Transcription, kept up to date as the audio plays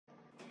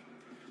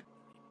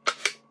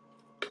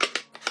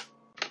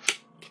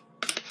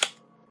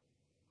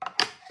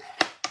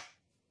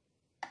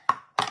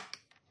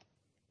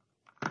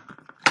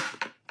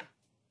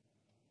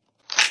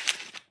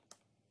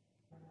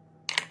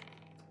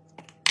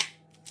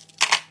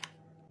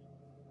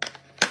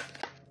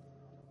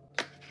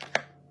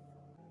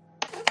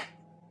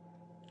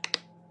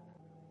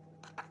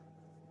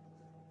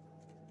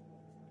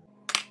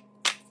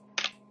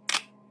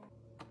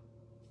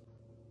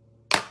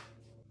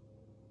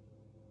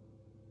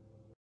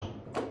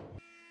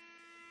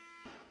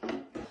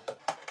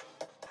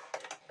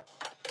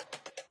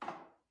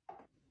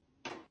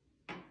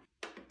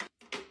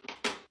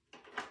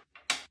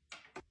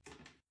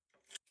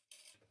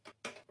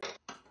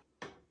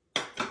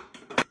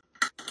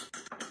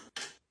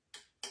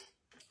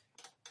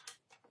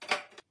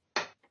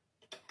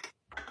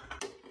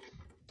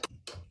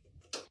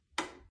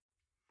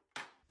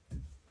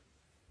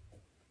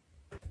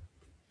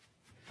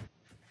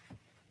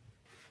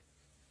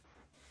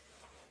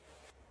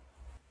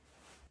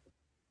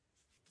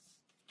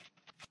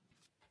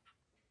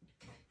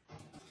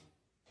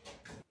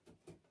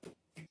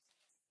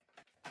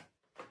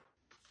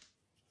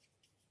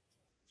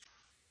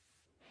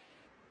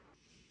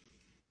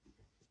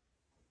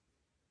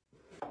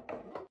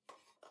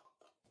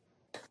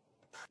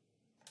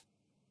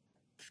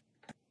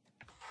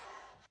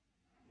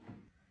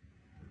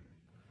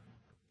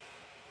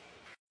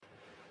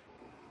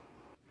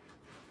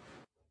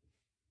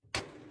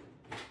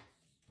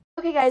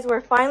Okay guys,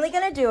 we're finally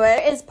gonna do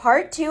it. It is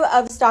part 2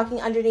 of stocking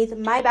underneath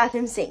my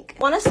bathroom sink.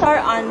 I want to start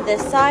on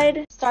this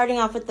side, starting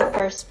off with the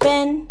first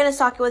bin. I'm gonna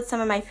stock it with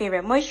some of my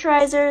favorite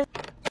moisturizers.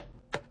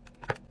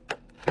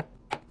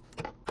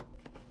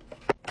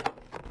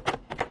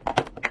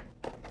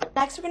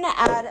 Next, we're gonna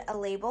add a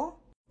label.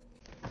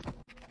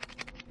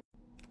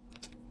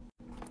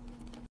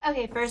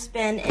 Okay, first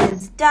bin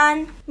is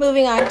done.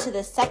 Moving on to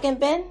the second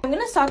bin. I'm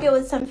gonna stock it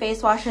with some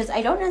face washes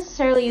I don't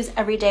necessarily use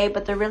every day,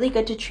 but they're really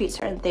good to treat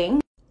certain things.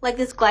 Like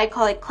this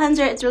glycolic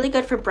cleanser, it's really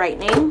good for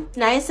brightening.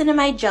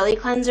 Niacinamide jelly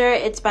cleanser,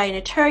 it's by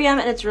Naturium,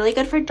 and it's really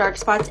good for dark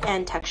spots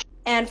and texture.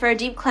 And for a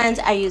deep cleanse,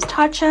 I use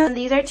Tatcha. And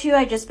these are 2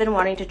 I've just been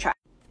wanting to try.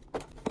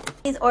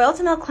 These oil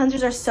to milk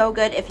cleansers are so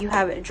good if you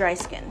have dry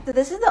skin. So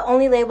this is the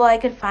only label I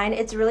could find.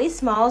 It's really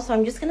small, so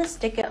I'm just gonna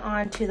stick it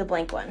onto the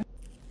blank one.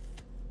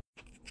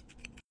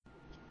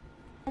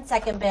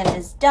 Second bin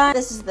is done.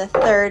 This is the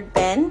third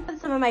bin.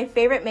 Some of my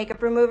favorite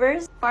makeup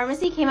removers.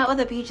 Pharmacy came out with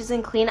a Peaches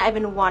and Clean I've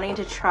been wanting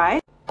to try.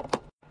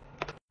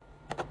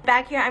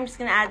 Back here, I'm just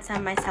gonna add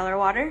some micellar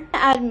water.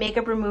 Add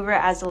makeup remover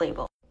as a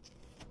label.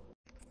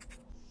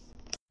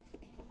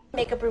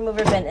 Makeup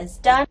remover bin is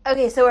done.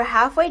 Okay, so we're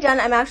halfway done.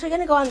 I'm actually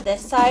gonna go on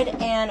this side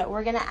and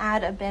we're gonna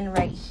add a bin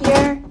right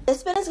here.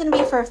 This bin is gonna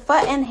be for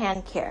foot and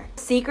hand care.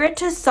 Secret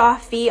to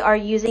soft feet are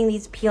using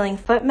these peeling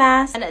foot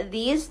masks, and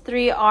these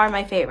 3 are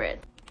my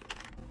favorite.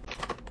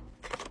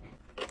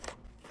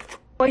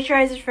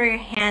 Moisturizers for your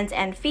hands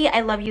and feet.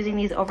 I love using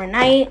these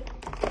overnight.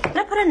 I'm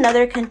gonna put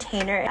another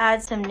container,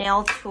 add some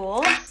nail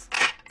tools.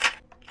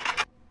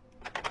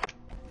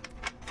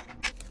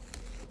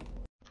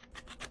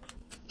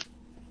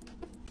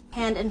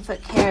 Hand and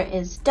foot care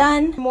is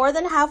done. More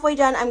than halfway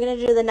done. I'm gonna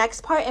do the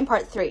next part in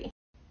part 3.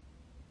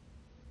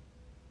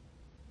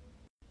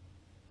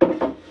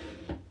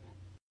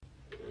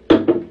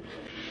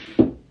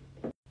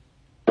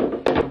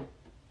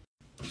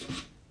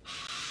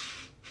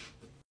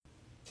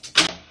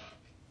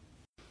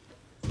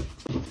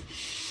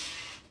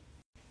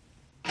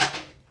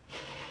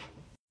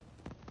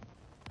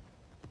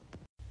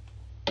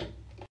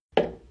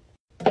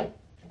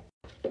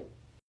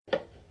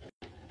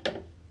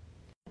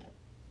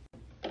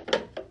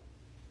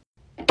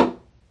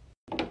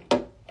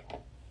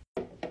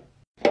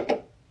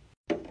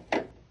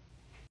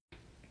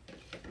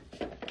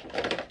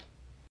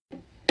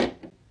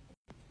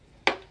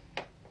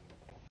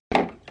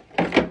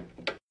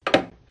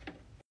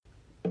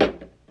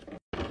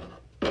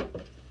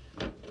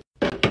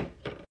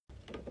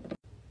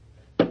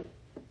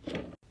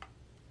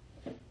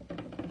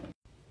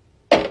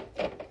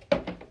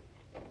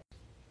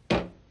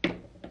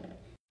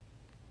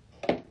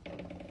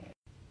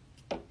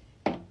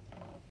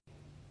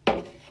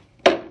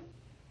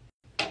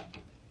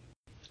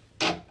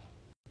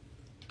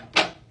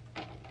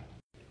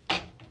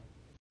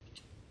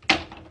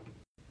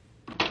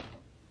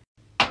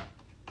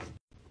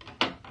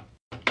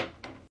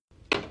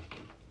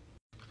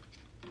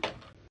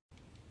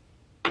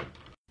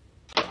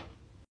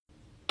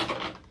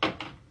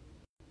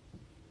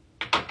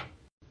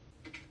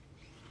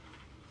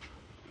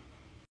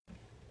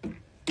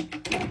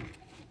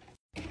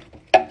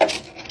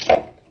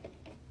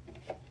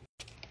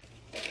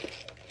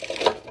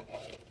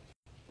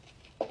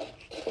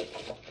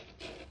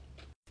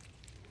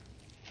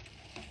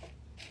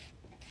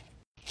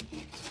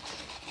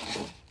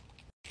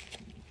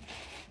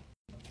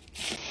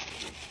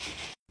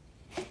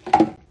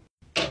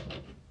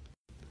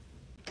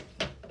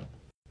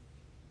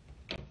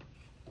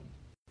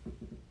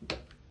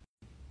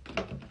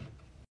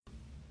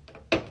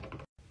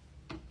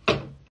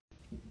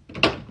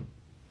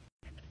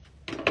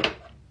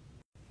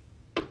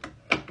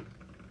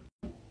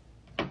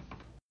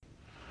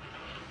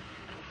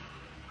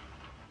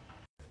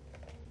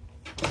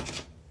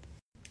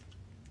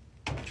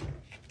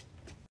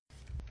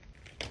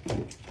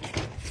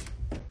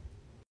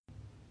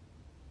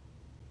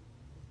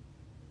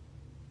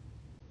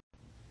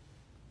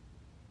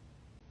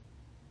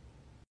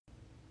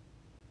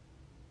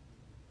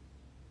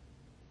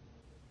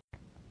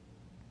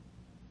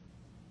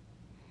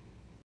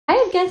 I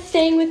have guests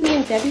staying with me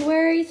in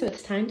February, so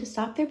it's time to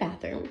stock their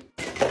bathroom.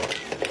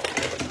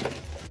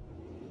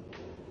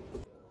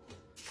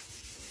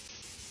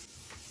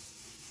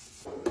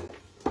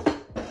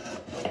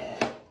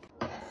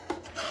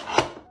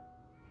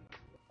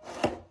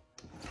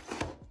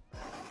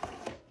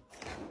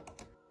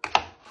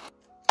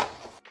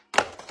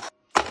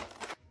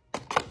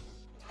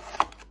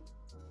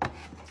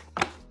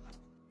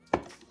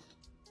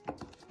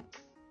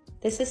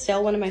 This is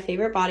still one of my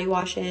favorite body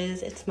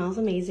washes. It smells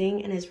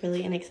amazing and is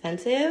really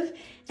inexpensive.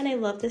 And I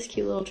love this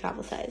cute little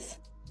travel size.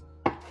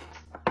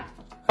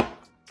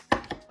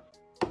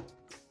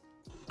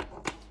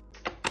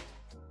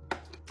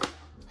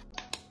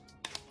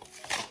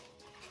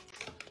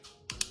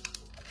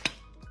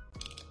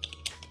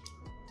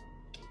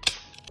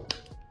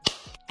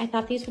 I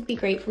thought these would be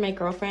great for my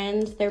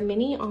girlfriends. They're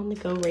mini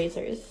on-the-go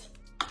razors.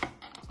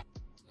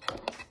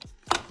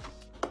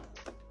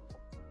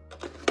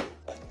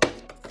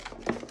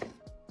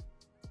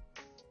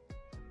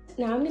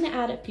 Now I'm gonna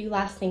add a few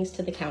last things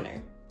to the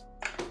counter.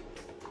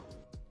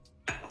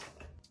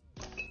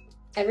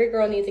 Every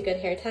girl needs a good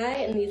hair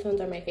tie, and these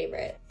ones are my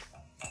favorite.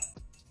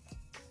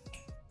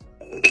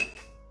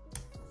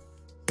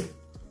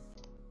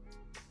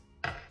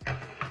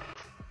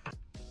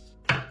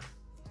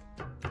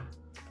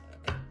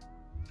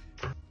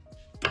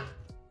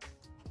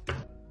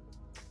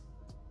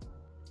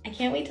 I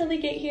can't wait till they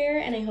get here,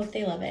 and I hope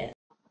they love it.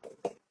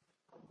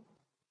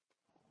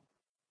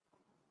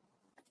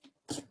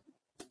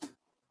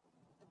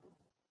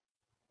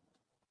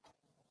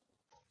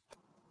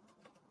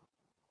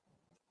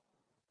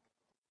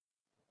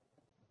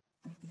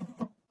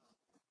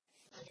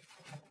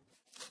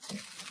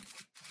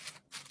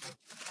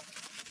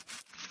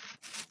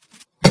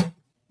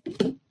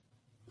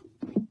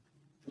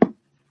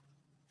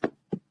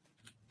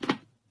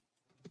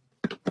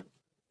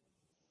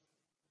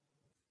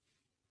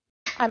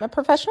 I'm a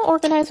professional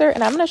organizer,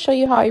 and I'm going to show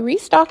you how I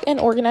restock and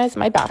organize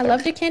my bathroom. I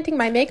love decanting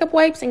my makeup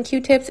wipes and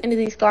Q-tips into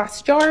these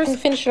glass jars and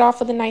finish it off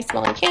with a nice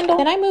smelling candle.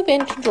 Then I move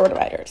into drawer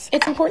dividers.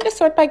 It's important to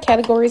sort by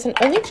categories and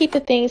only keep the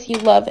things you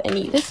love and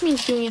use. This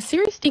means doing a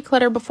serious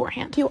declutter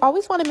beforehand. You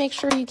always want to make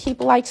sure you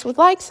keep likes with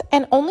likes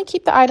and only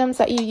keep the items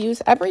that you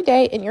use every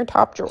day in your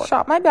top drawer.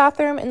 Shop my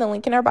bathroom in the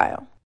link in our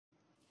bio.